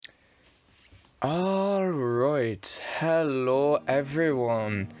Alright, hello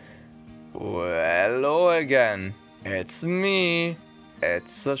everyone. Well, hello again. It's me.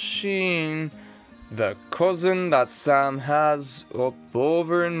 It's Sheen, the cousin that Sam has up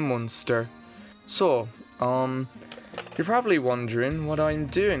over in Munster. So, you're probably wondering what I'm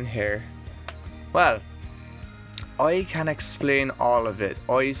doing here. Well, I can explain all of it,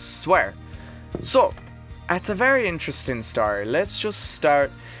 I swear. So, it's a very interesting story. Let's just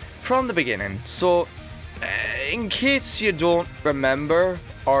start from the beginning. So, in case you don't remember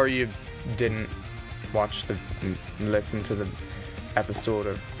or you didn't listen to the episode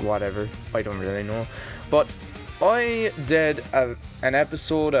or whatever, I don't really know. But I did an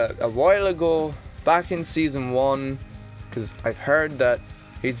episode a while ago, back in season 1, because I've heard that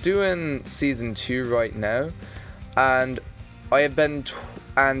he's doing season 2 right now, and I have been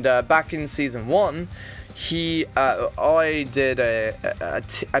back in season 1. I did a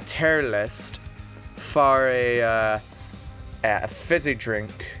tier list for a fizzy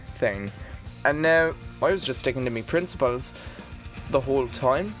drink thing, and now I was just sticking to my principles the whole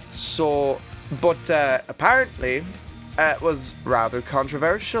time. So, but apparently, it was rather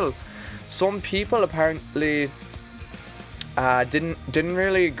controversial. Some people apparently didn't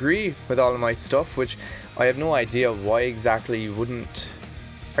really agree with all of my stuff, which I have no idea why exactly you wouldn't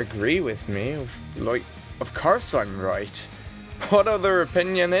agree with me. Like, of course I'm right. What other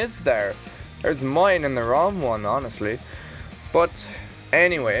opinion is there? There's mine and the wrong one, honestly. But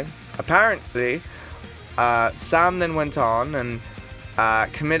anyway, apparently, Sam then went on and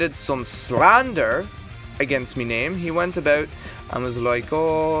committed some slander against me name. He went about and was like,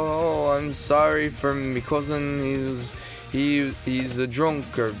 "Oh, I'm sorry for my cousin. He's a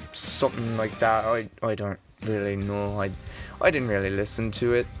drunk," or something like that. I don't really know. I didn't really listen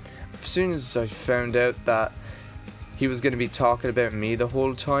to it. As soon as I found out that he was going to be talking about me the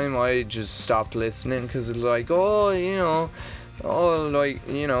whole time, I just stopped listening, because it's like, oh, you know, oh, like,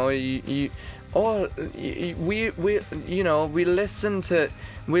 you know, we you know, we listen to,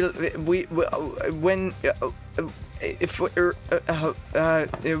 we when if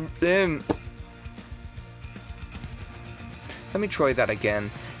let me try that again.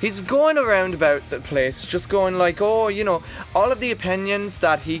 He's going around about the place, just going like, oh, you know, all of the opinions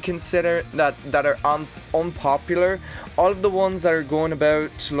that he consider that are unpopular, all of the ones that are going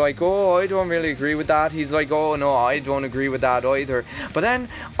about like, oh, I don't really agree with that. He's like, oh no, I don't agree with that either. But then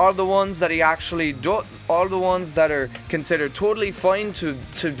all the ones that he actually does, all the ones that are considered totally fine to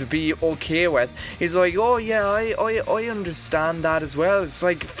be okay with, he's like, oh yeah, I understand that as well. It's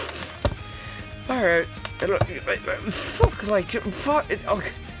like, alright. Fuck, like, fuck.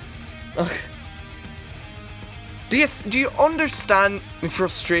 Okay. Do you understand my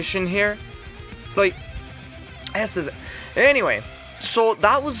frustration here? Like, this is it. Anyway, so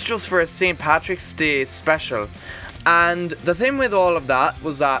that was just for a St. Patrick's Day special, and the thing with all of that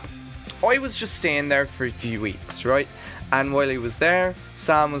was that I was just staying there for a few weeks, right? And while he was there,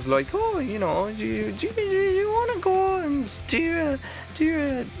 Sam was like, "Oh, you know, do you want to go and do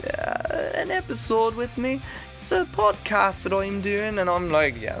an episode with me? It's a podcast that I'm doing." And I'm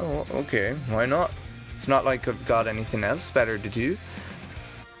like, "Yeah, okay, why not? It's not like I've got anything else better to do."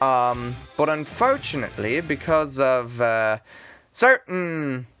 But unfortunately, because of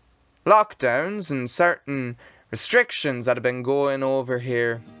certain lockdowns and certain restrictions that have been going over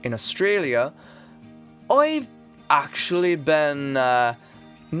here in Australia, I've actually been not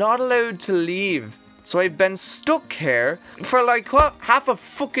allowed to leave. So I've been stuck here for like, what, half a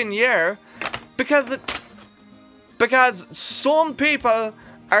fucking year, because some people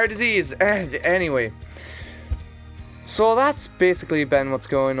are diseased. Anyway, so that's basically been what's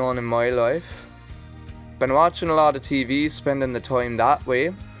going on in my life. Been watching a lot of TV, spending the time that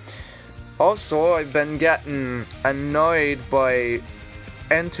way. Also, I've been getting annoyed by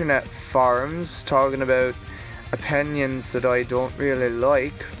internet forums talking about opinions that I don't really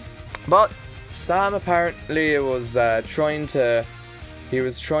like. But Sam apparently was trying to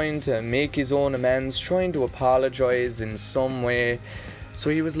make his own amends, trying to apologize in some way. So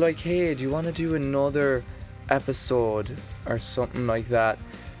he was like, "Hey, do you want to do another episode or something like that?"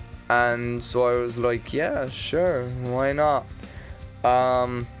 And so I was like, "Yeah, sure, why not?"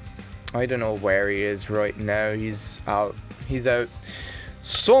 I don't know where he is right now. He's out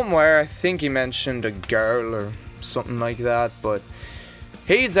somewhere. I think he mentioned a girl or something like that, but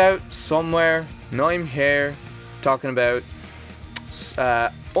he's out somewhere, and I'm here talking about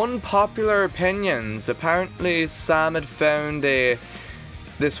unpopular opinions. Apparently Sam had found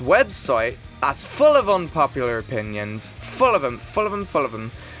this website that's full of unpopular opinions, full of them,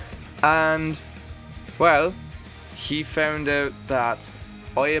 and well, he found out that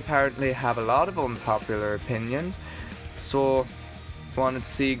I apparently have a lot of unpopular opinions, so wanted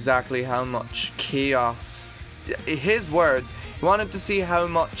to see exactly how much chaos, his words, he wanted to see how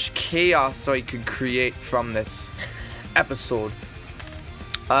much chaos I could create from this episode.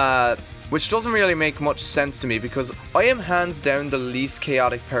 Which doesn't really make much sense to me because I am hands down the least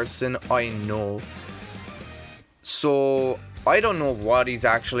chaotic person I know. So I don't know what he's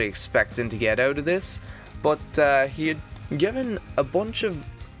actually expecting to get out of this, but he had given a bunch of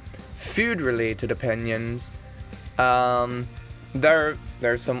food related opinions. There's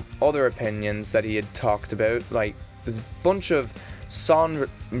some other opinions that he had talked about, like there's a bunch of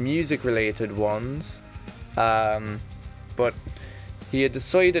music related ones, but he had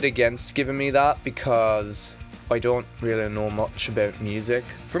decided against giving me that because I don't really know much about music.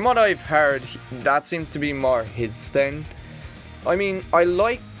 From what I've heard, that seems to be more his thing. I mean, I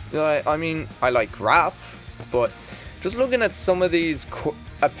like rap, but just looking at some of these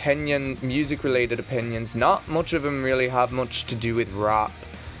music-related opinions, not much of them really have much to do with rap.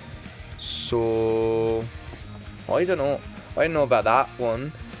 So I don't know. I don't know about that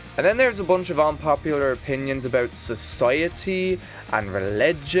one. And then there's a bunch of unpopular opinions about society and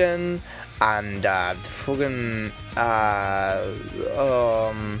religion and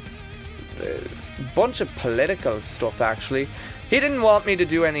bunch of political stuff actually. He didn't want me to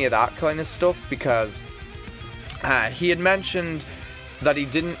do any of that kind of stuff because he had mentioned that he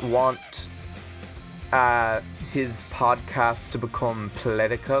didn't want his podcast to become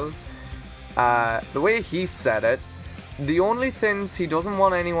political. The way he said it, the only things he doesn't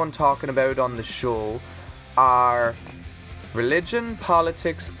want anyone talking about on the show are religion,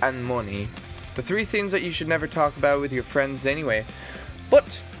 politics, and money. The three things that you should never talk about with your friends anyway.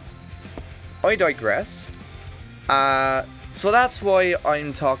 But I digress. So that's why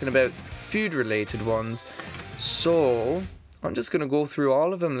I'm talking about food related ones. So I'm just gonna go through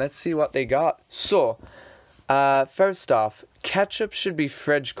all of them. Let's see what they got. So first off, ketchup should be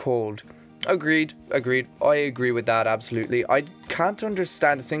fridge cold. Agreed. I agree with that absolutely. I can't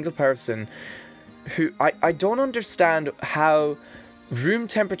understand a single person who I don't understand how room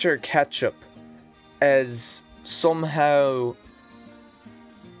temperature ketchup is somehow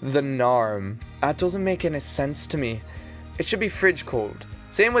the norm. That doesn't make any sense to me. It should be fridge cold.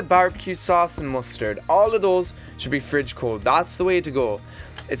 Same with barbecue sauce and mustard. All of those should be fridge cold. That's the way to go.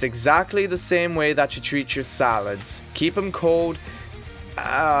 It's exactly the same way that you treat your salads. Keep them cold.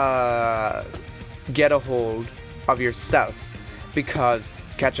 Get a hold of yourself, because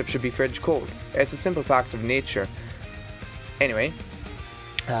ketchup should be fridge cold. It's a simple fact of nature. Anyway,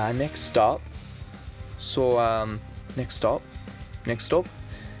 next stop. So next up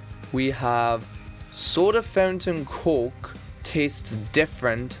we have soda fountain Coke tastes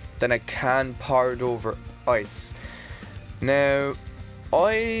different than a can poured over ice. Now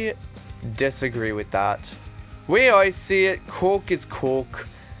I disagree with that. Way I see it, Coke is Coke.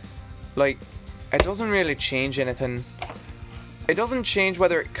 Like, it doesn't really change anything. It doesn't change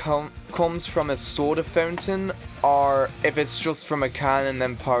whether it comes from a soda fountain or if it's just from a can and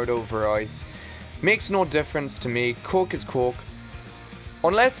then poured over ice. Makes no difference to me. Coke is Coke.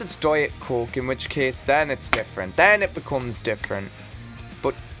 Unless it's Diet Coke, in which case then it's different. Then it becomes different.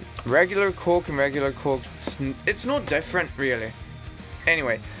 But regular Coke and regular Coke, it's no different really.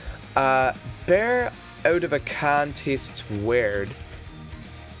 Anyway, beer out of a can tastes weird.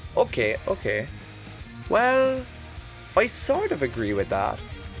 Okay. Well, I sort of agree with that.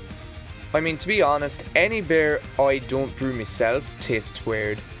 I mean, to be honest, any beer I don't brew myself tastes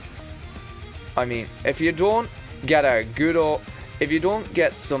weird. I mean, if you don't get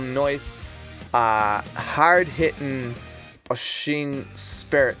some nice, hard-hitting Oisin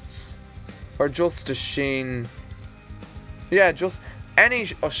spirits, or just Oisin, just any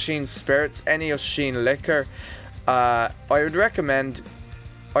Oisin spirits, any Oisin liquor, I would recommend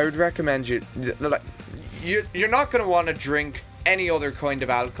you're not going to want to drink any other kind of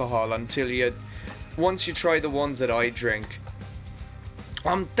alcohol once you try the ones that I drink.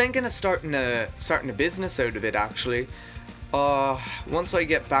 I'm thinking of starting a business out of it actually. Once I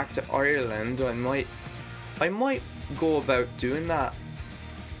get back to Ireland, I might go about doing that.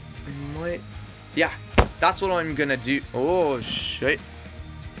 Yeah, that's what I'm gonna do. Oh shit.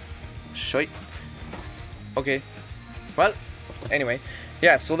 Okay. Well, anyway,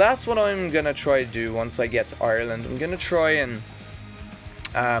 yeah, so that's what I'm gonna try to do once I get to Ireland. I'm gonna try and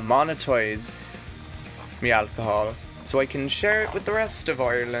monetize my alcohol so I can share it with the rest of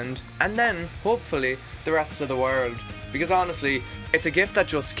Ireland and then hopefully the rest of the world, because honestly it's a gift that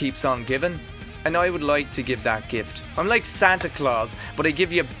just keeps on giving, and I would like to give that gift. I'm like Santa Claus, but I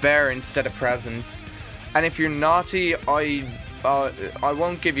give you bear instead of presents, and if you're naughty I I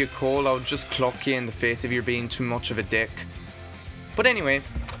won't give you coal, I'll just clock you in the face if you're being too much of a dick. But anyway,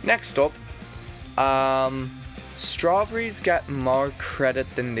 next up, strawberries get more credit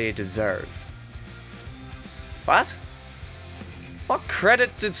than they deserve. What? What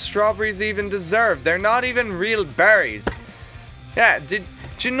credit did strawberries even deserve? They're not even real berries. Yeah, did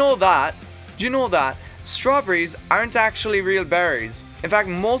you know that? Do you know that? Strawberries aren't actually real berries. In fact,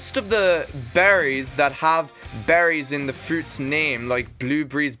 most of the berries that have berries in the fruit's name, like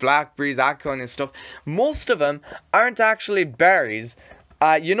blueberries, blackberries, that kind of stuff, most of them aren't actually berries.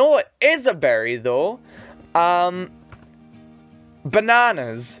 You know what is a berry though?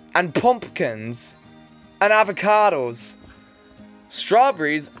 Bananas and pumpkins and avocados.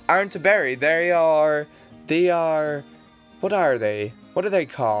 Strawberries aren't a berry. They are, what are they? What are they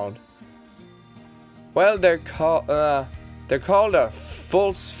called? Well, they're called a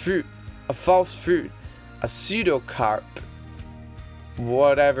false fruit, a pseudocarp,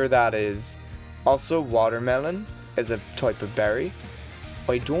 whatever that is. Also, watermelon is a type of berry.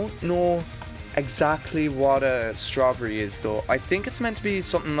 I don't know exactly what a strawberry is though. I think it's meant to be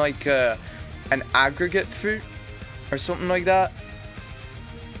something like an aggregate fruit or something like that.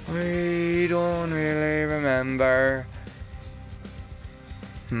 I don't really remember.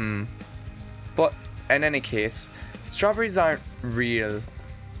 But in any case, strawberries aren't real.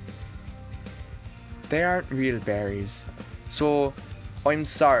 They aren't real berries. So, I'm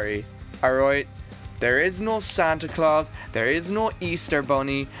sorry, alright? There is no Santa Claus, there is no Easter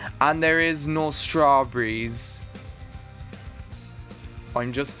Bunny, and there is no strawberries.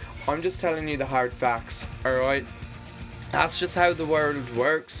 I'm just telling you the hard facts, alright? That's just how the world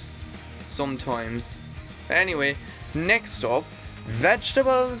works sometimes. Anyway, next up,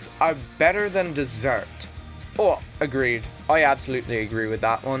 vegetables are better than dessert. Oh, agreed. I absolutely agree with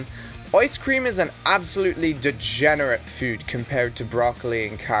that one. Ice cream is an absolutely degenerate food compared to broccoli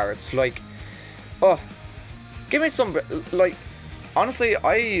and carrots. Like, oh, give me some, like, honestly,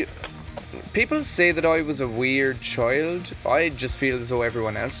 people say that I was a weird child. I just feel as though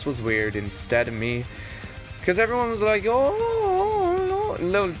everyone else was weird instead of me. Because everyone was like, oh,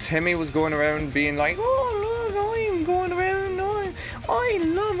 little Timmy was going around being like, oh, look, I'm going around, I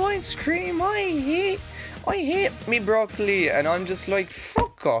love ice cream, I hate me broccoli. And I'm just like,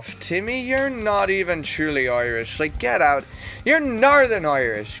 fuck off, Timmy, you're not even truly Irish. Like, get out. You're Northern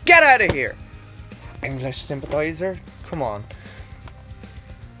Irish. Get out of here. English sympathizer? Come on.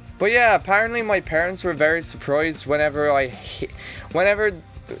 But yeah, apparently my parents were very surprised whenever I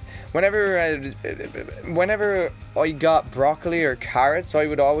got broccoli or carrots, I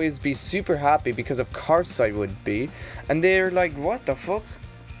would always be super happy because of course I would be. And they're like, what the fuck?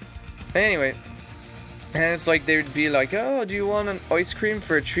 Anyway, and it's like they'd be like, oh, do you want an ice cream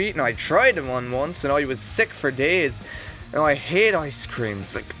for a treat? And I tried one once and I was sick for days. And I hate ice cream.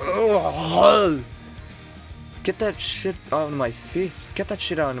 It's like, oh, get that shit out of my face. Get that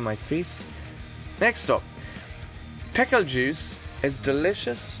shit out of my face. Next up, pickle juice is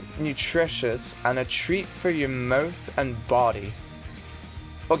delicious, nutritious, and a treat for your mouth and body.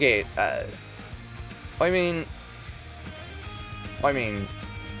 Okay, I mean,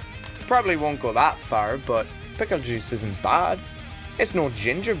 probably won't go that far, but pickle juice isn't bad. It's no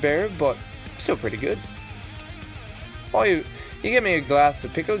ginger beer, but still pretty good. Oh, you give me a glass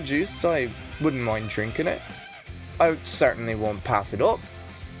of pickle juice, I wouldn't mind drinking it. I certainly won't pass it up.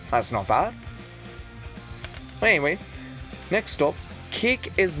 That's not bad. Anyway, next up,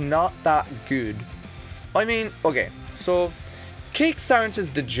 cake is not that good. I mean, okay, so cakes aren't as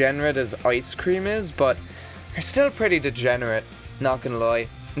degenerate as ice cream is, but they're still pretty degenerate, not gonna lie.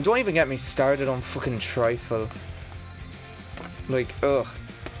 And don't even get me started on fucking trifle. Like, ugh.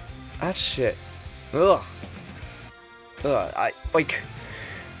 That shit. Ugh. I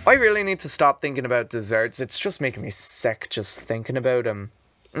really need to stop thinking about desserts. It's just making me sick just thinking about them.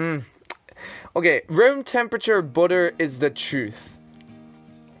 Okay, room temperature butter is the truth.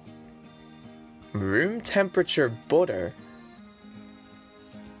 Room temperature butter?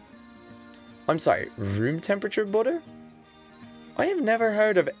 I'm sorry, room temperature butter? I have never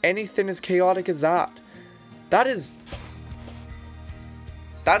heard of anything as chaotic as that. That is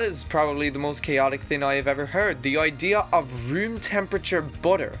probably the most chaotic thing I have ever heard. The idea of room temperature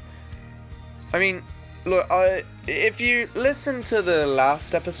butter. I mean, look, if you listen to the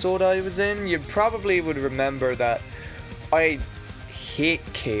last episode I was in, you probably would remember that I hate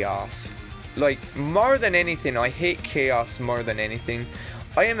chaos. Like, more than anything, I hate chaos more than anything.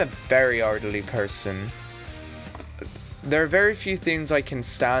 I am a very orderly person. There are very few things I can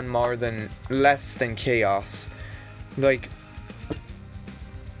stand less than chaos. Like,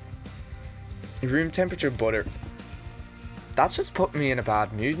 room temperature butter. That's just put me in a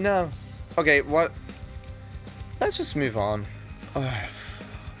bad mood now. Okay, what? Let's just move on. Ugh.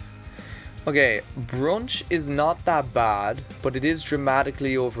 Okay, brunch is not that bad, but it is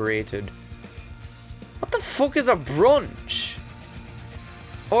dramatically overrated. What the fuck is a brunch?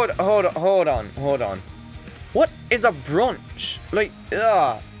 Hold on. What is a brunch? Like,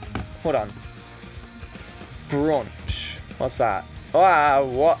 hold on. Brunch. What's that?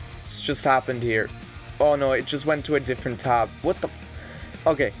 What's just happened here? Oh no, it just went to a different tab. What the?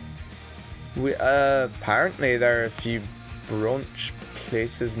 Okay. Apparently there are a few brunch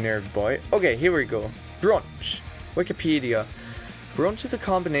places nearby. Okay, here we go. Brunch. Wikipedia. Brunch is a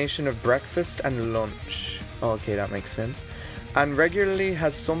combination of breakfast and lunch. Okay, that makes sense. And regularly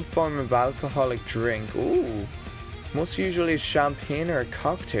has some form of alcoholic drink. Ooh. Most usually champagne or a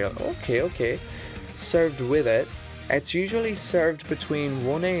cocktail. Okay. Served with it. It's usually served between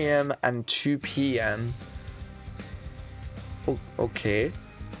 1 AM and 2 PM. Okay.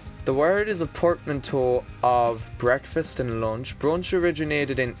 The word is a portmanteau of breakfast and lunch. Brunch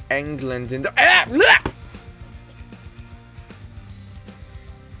originated in England in the...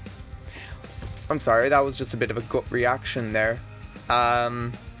 I'm sorry, that was just a bit of a gut reaction there.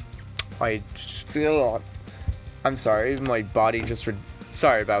 I'm sorry, my body just...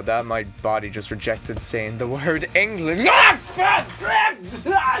 Sorry about that, my body just rejected saying the word England.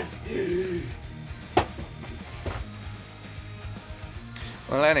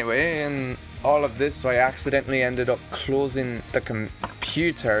 Well, anyway, in all of this, I accidentally ended up closing the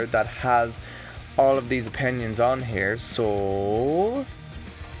computer that has all of these opinions on here, so...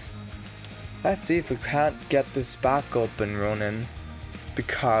 Let's see if we can't get this back up and running,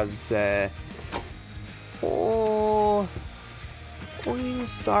 because, oh, I'm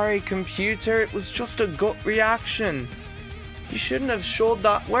sorry, computer, it was just a gut reaction. You shouldn't have showed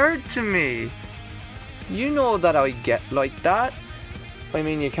that word to me. You know that I get like that. I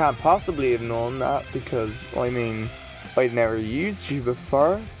mean, you can't possibly have known that because, I mean, I'd never used you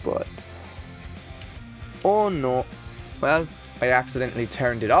before, but... Oh no. Well, I accidentally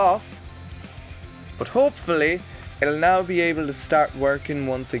turned it off. But hopefully, it'll now be able to start working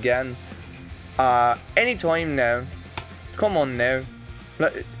once again. Anytime now. Come on now.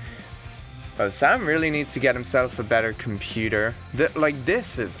 Oh, Sam really needs to get himself a better computer. Like,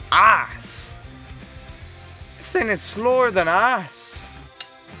 this is ass. This thing is slower than ass.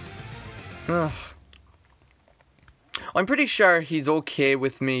 Ugh. I'm pretty sure he's okay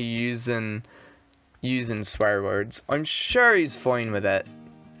with me using swear words. I'm sure he's fine with it.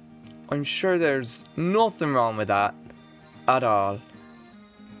 I'm sure there's nothing wrong with that at all.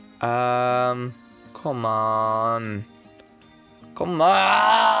 Come on. Come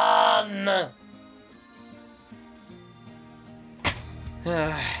on.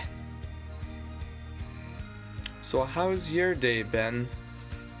 So how's your day been?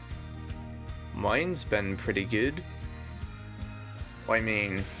 Mine's been pretty good. I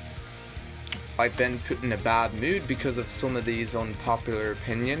mean, I've been put in a bad mood because of some of these unpopular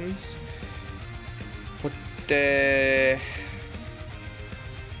opinions. But,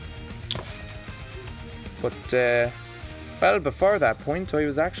 well, before that point, I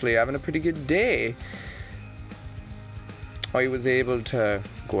was actually having a pretty good day. I was able to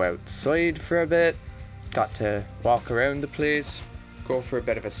go outside for a bit, got to walk around the place, go for a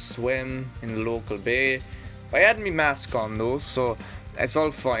bit of a swim in the local bay. I had my mask on though, so it's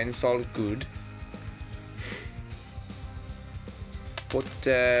all fine, it's all good. But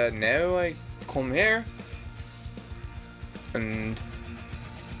now I come here, and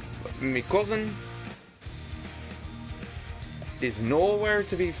my cousin is nowhere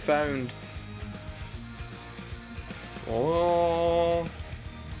to be found. Oh,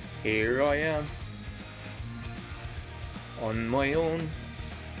 here I am, on my own.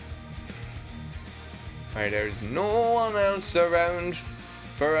 There's no one else around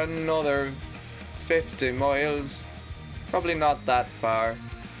for another 50 miles. Probably not that far,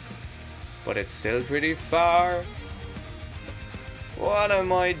 but it's still pretty far. What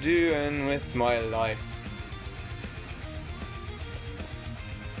am I doing with my life?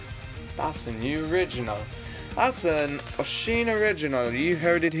 That's a new original. That's an Oshin original. You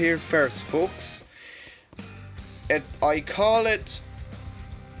heard it here first, folks. I call it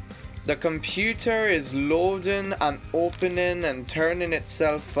 "The computer is loading and opening and turning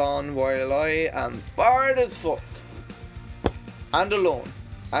itself on while I am bored as fuck." And alone.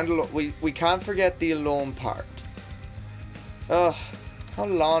 We can't forget the alone part. Ugh. How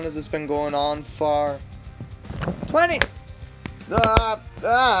long has this been going on for? 20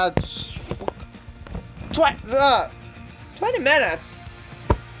 minutes?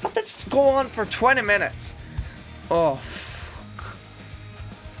 Let this go on for 20 minutes. Oh.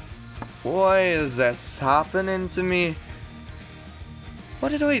 Why is this happening to me? What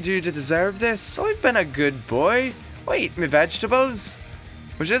did I do to deserve this? I've been a good boy. I eat my vegetables.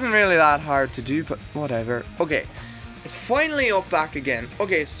 Which isn't really that hard to do, but whatever. Okay, it's finally up back again.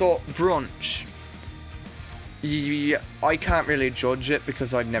 Okay, so brunch. Yeah, I can't really judge it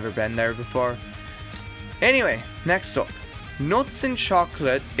because I'd never been there before. Anyway, next up. Nuts and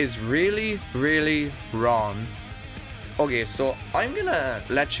chocolate is really, really wrong. Okay, so I'm gonna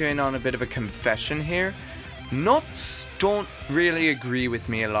let you in on a bit of a confession here. Nuts don't really agree with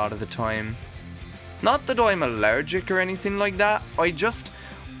me a lot of the time. Not that I'm allergic or anything like that, I just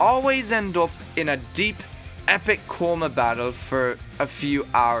always end up in a deep, epic coma battle for a few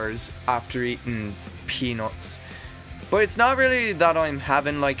hours after eating peanuts. But it's not really that I'm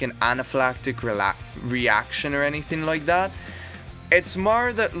having like an anaphylactic reaction or anything like that. It's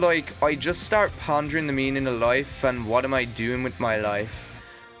more that like I just start pondering the meaning of life and what am I doing with my life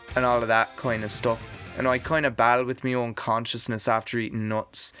and all of that kind of stuff. And I kind of battle with my own consciousness after eating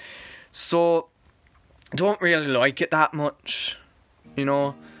nuts. So I don't really like it that much, you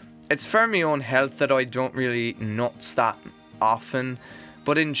know. It's for my own health that I don't really eat nuts that often.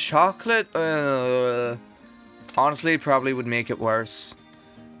 But in chocolate, honestly, it probably would make it worse.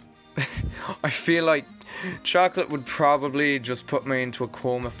 I feel like chocolate would probably just put me into a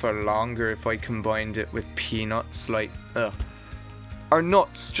coma for longer if I combined it with peanuts, like, ugh. Or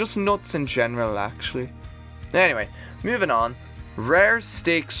nuts, just nuts in general, actually. Anyway, moving on. Rare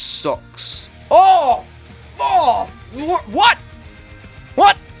steak sucks. Oh! Oh! What?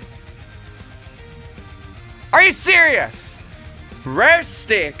 What? Are you serious? Rare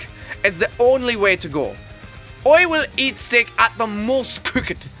steak is the only way to go. I will eat steak at the most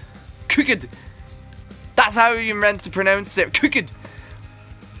cooked. Cooked. That's how you're meant to pronounce it. Cooked.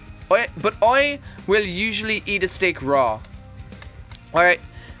 But I will usually eat a steak raw. Alright.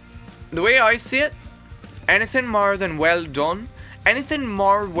 The way I see it, anything more than well done, anything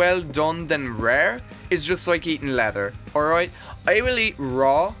more well done than rare is just like eating leather. Alright. I will eat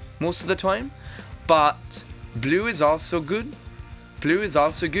raw most of the time. But blue is also good. Blue is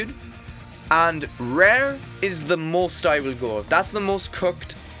also good. And rare is the most I will go. That's the most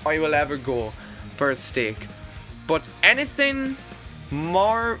cooked I will ever go for a steak. But anything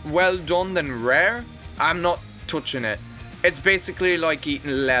more well done than rare, I'm not touching it. It's basically like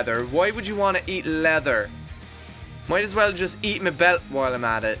eating leather. Why would you want to eat leather? Might as well just eat my belt while I'm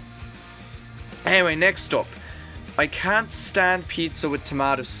at it. Anyway, next up. I can't stand pizza with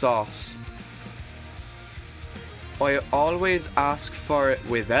tomato sauce. I always ask for it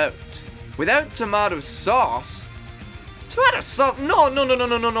without. Without tomato sauce? Tomato sauce?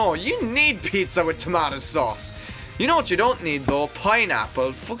 No. You need pizza with tomato sauce. You know what you don't need though?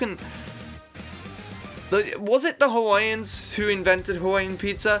 Pineapple. Fucking... Was it the Hawaiians who invented Hawaiian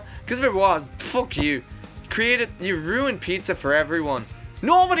pizza? Because if it was, fuck you. You ruined pizza for everyone.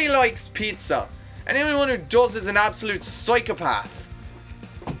 Nobody likes pizza. And anyone who does is an absolute psychopath.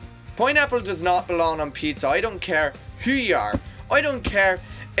 Pineapple does not belong on pizza. I don't care who you are. I don't care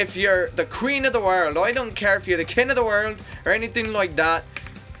if you're the queen of the world. I don't care if you're the king of the world or anything like that.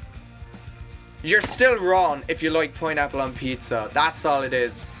 You're still wrong if you like pineapple on pizza. That's all it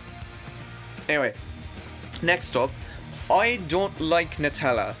is. Anyway, next up, I don't like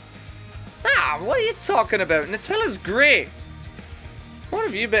Nutella. Ah, what are you talking about? Nutella's great. What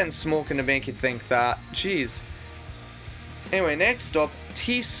have you been smoking to make you think that? Jeez. Anyway, next up,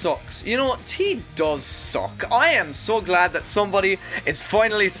 tea sucks. You know what? Tea does suck. I am so glad that somebody is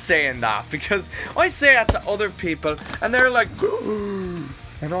finally saying that, because I say that to other people and they're like,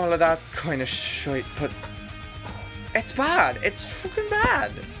 and all of that kind of shit, but it's bad. It's fucking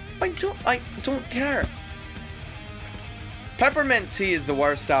bad. I don't care. Peppermint tea is the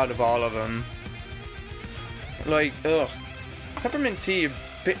worst out of all of them. Like, ugh. Peppermint tea,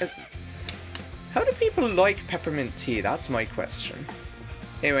 how do people like peppermint tea? That's my question.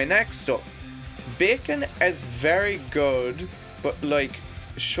 Anyway, next up. Bacon is very good, but like,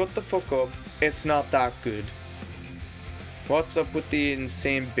 shut the fuck up. It's not that good. What's up with the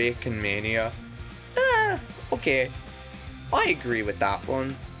insane bacon mania? Okay. I agree with that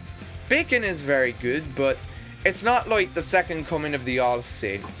one. Bacon is very good, but it's not like the second coming of the All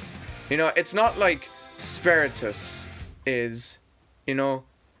Saints. You know, it's not like Spiritus is, you know,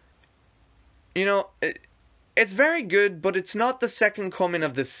 it's very good, but it's not the second coming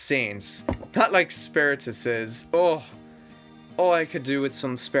of the saints. Not like Spiritus is. Oh, I could do with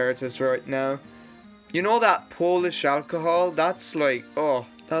some Spiritus right now. You know that Polish alcohol? That's like, oh,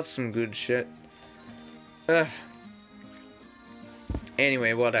 that's some good shit.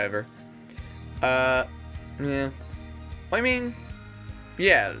 Anyway, whatever. Yeah. I mean,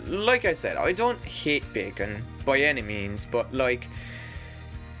 yeah, like I said, I don't hate bacon by any means, but like,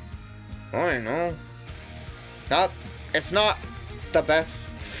 I don't know. It's not the best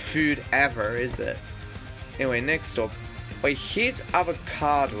food ever, is it? Anyway, next up, I hate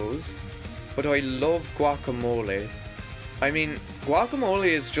avocados, but I love guacamole. I mean, guacamole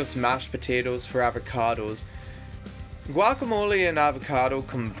is just mashed potatoes for avocados. Guacamole and avocado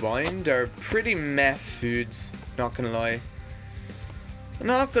combined are pretty meh foods, not gonna lie.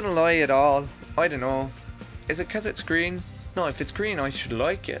 Not gonna lie at all. I don't know. Is it because it's green? No, if it's green, I should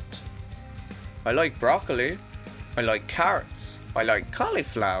like it. I like broccoli. I like carrots. I like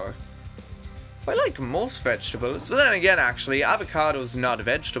cauliflower. I like most vegetables. But then again, actually, avocado is not a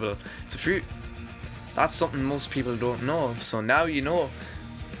vegetable. It's a fruit. That's something most people don't know. So now you know.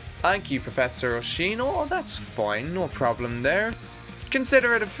 Thank you, Professor Oshino. Oh, that's fine. No problem there.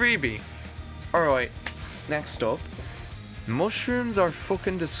 Consider it a freebie. Alright. Next up. Mushrooms are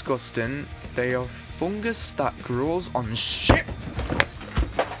fucking disgusting. They are fungus that grows on shit.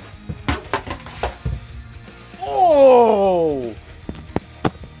 Oh!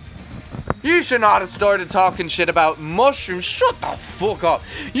 You should not have started talking shit about mushrooms. Shut the fuck up.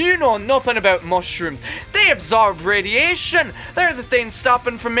 You know nothing about mushrooms. They absorb radiation. They're the thing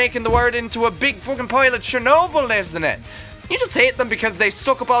stopping from making the world into a big fucking pile of Chernobyl, isn't it? You just hate them because they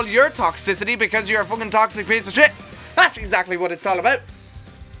suck up all your toxicity because you're a fucking toxic piece of shit. That's exactly what it's all about.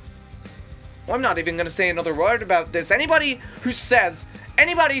 I'm not even going to say another word about this. Anybody who says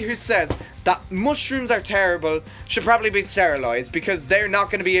that mushrooms are terrible should probably be sterilized because they're not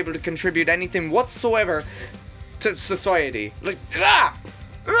going to be able to contribute anything whatsoever to society. Like, ah!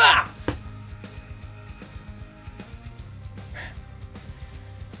 Ah!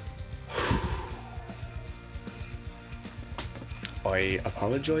 I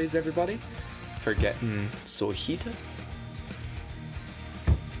apologize, everybody, for getting so heated.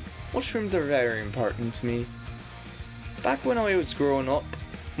 Mushrooms are very important to me. Back when I was growing up,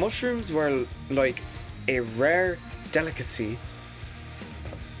 mushrooms were like a rare delicacy.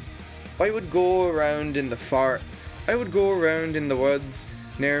 I would go around in the woods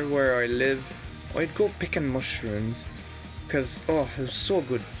near where I live. I'd go picking mushrooms because it was so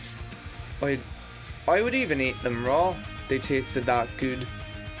good. I would even eat them raw. They tasted that good.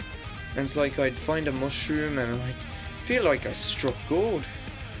 And it's like I'd find a mushroom and I'd feel like I struck gold.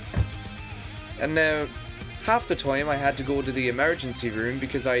 And now, half the time I had to go to the emergency room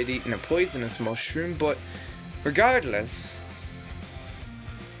because I had eaten a poisonous mushroom, but regardless,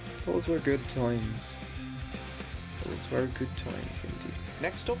 those were good times. Those were good times indeed.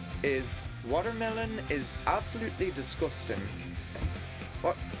 Next up is watermelon is absolutely disgusting.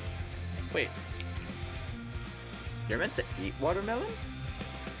 What? Wait. You're meant to eat watermelon?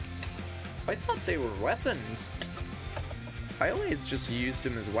 I thought they were weapons. I always just used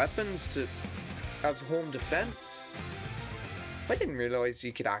them as weapons as home defense. I didn't realize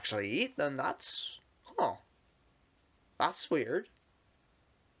you could actually eat them. That's weird.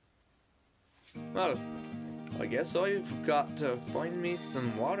 Well, I guess I've got to find me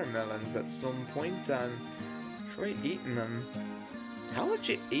some watermelons at some point and try eating them. How would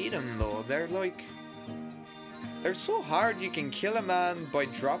you eat them though? They're so hard you can kill a man by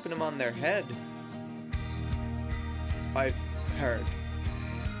dropping them on their head. I've heard.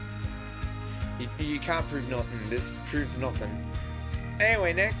 You can't prove nothing. This proves nothing.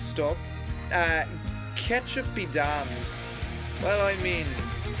 Anyway, next up, ketchup be damned. Well, I mean,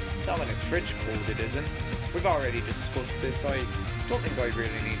 not when it's fridge cold, it isn't. We've already discussed this. I don't think I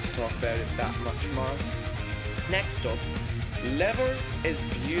really need to talk about it that much more. Next up, liver is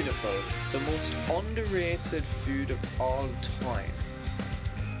beautiful. The most underrated food of all time.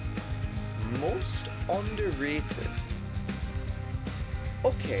 Most underrated.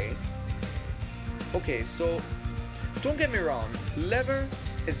 Okay, so don't get me wrong, liver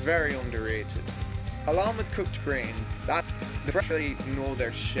is very underrated. Along with cooked brains, they actually know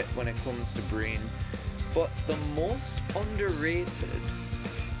their shit when it comes to brains. But the most underrated,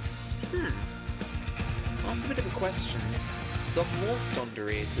 that's a bit of a question. The most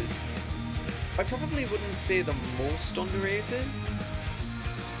underrated, I probably wouldn't say the most underrated,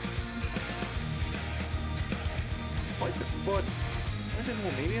 but I don't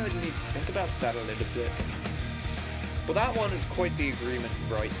know, maybe I'd need to think about that a little bit. But that one is quite the agreement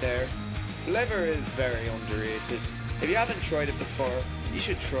right there. Liver is very underrated. If you haven't tried it before, you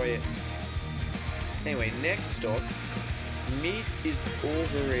should try it. Anyway, next up, meat is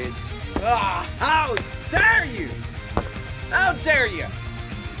overrated. Ah, how dare you! How dare you!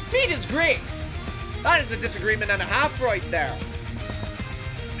 Meat is great! That is a disagreement and a half right there.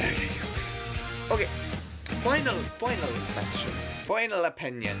 Okay, final question. final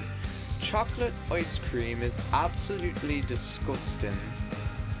opinion. Chocolate ice cream is absolutely disgusting.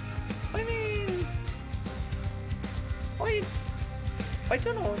 I mean, I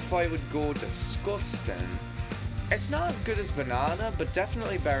don't know if I would go disgusting. It's not as good as banana, but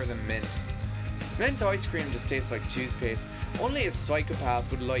definitely better than mint. Mint ice cream just tastes like toothpaste. Only a psychopath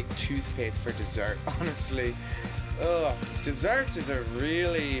would like toothpaste for dessert, honestly. Ugh, dessert is a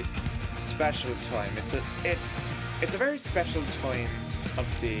really special time. It's a very special time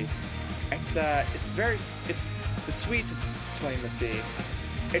of day. It's the sweetest time of day.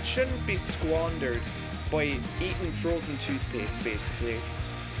 It shouldn't be squandered by eating frozen toothpaste, basically.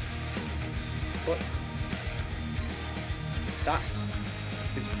 But that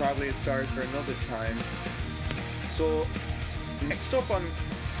is probably a story for another time. So next up on,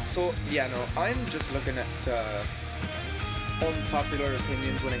 I'm just looking at unpopular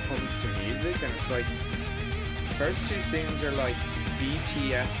opinions when it comes to music, and it's like, first two things are like,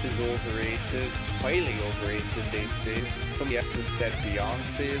 BTS is overrated, highly overrated, they say. BTS has said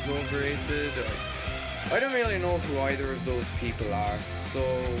Beyonce is overrated. I don't really know who either of those people are, so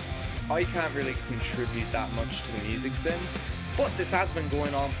I can't really contribute that much to the music thing. But this has been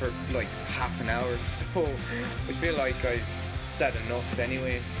going on for like half an hour, so I feel like I said enough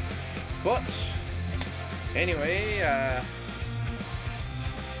anyway. But anyway,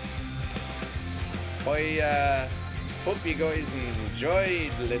 I hope you guys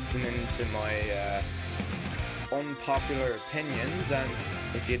enjoyed listening to my unpopular opinions, and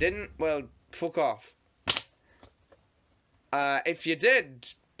if you didn't, well, fuck off. If you did,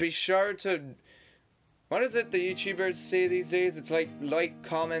 be sure to, what is it the YouTubers say these days? It's like,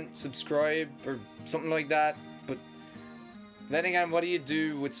 comment, subscribe, or something like that. But then again, what do you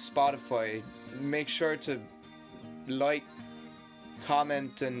do with Spotify? Make sure to like,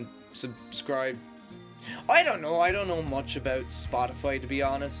 comment, and subscribe. I don't know much about Spotify, to be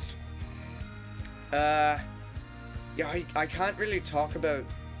honest. Yeah, I can't really talk about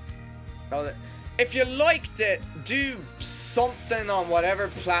all that. If you liked it, do something on whatever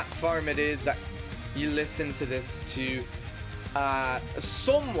platform it is that you listen to this to,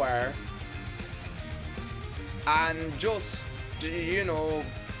 somewhere, and just, you know,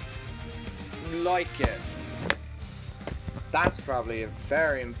 like it. That's probably a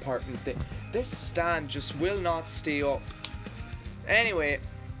very important thing. This stand just will not stay up. Anyway,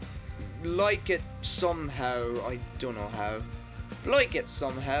 like it somehow. I don't know how. Like it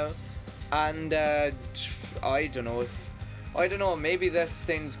somehow. And I don't know, maybe this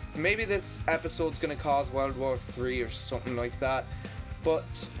episode's gonna cause World War III or something like that.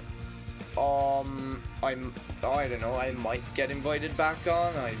 But I don't know, I might get invited back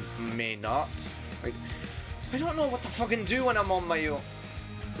on, I may not. I don't know what to fucking do when I'm on my own.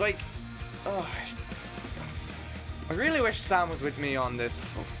 Like, oh, I really wish Sam was with me on this.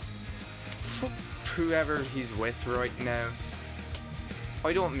 Fuck whoever he's with right now.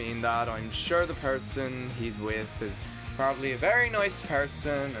 I don't mean that. I'm sure the person he's with is probably a very nice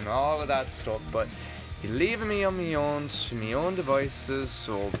person and all of that stuff, but he's leaving me on my own, to my own devices,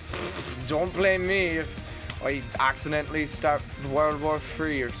 so don't blame me if I accidentally start World War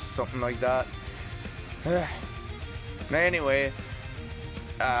III or something like that. Anyway,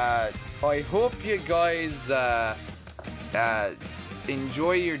 I hope you guys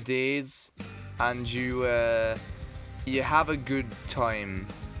enjoy your days and you have a good time.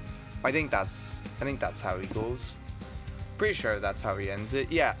 I think that's how he goes. Pretty sure that's how he ends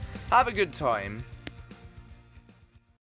it. Yeah, have a good time.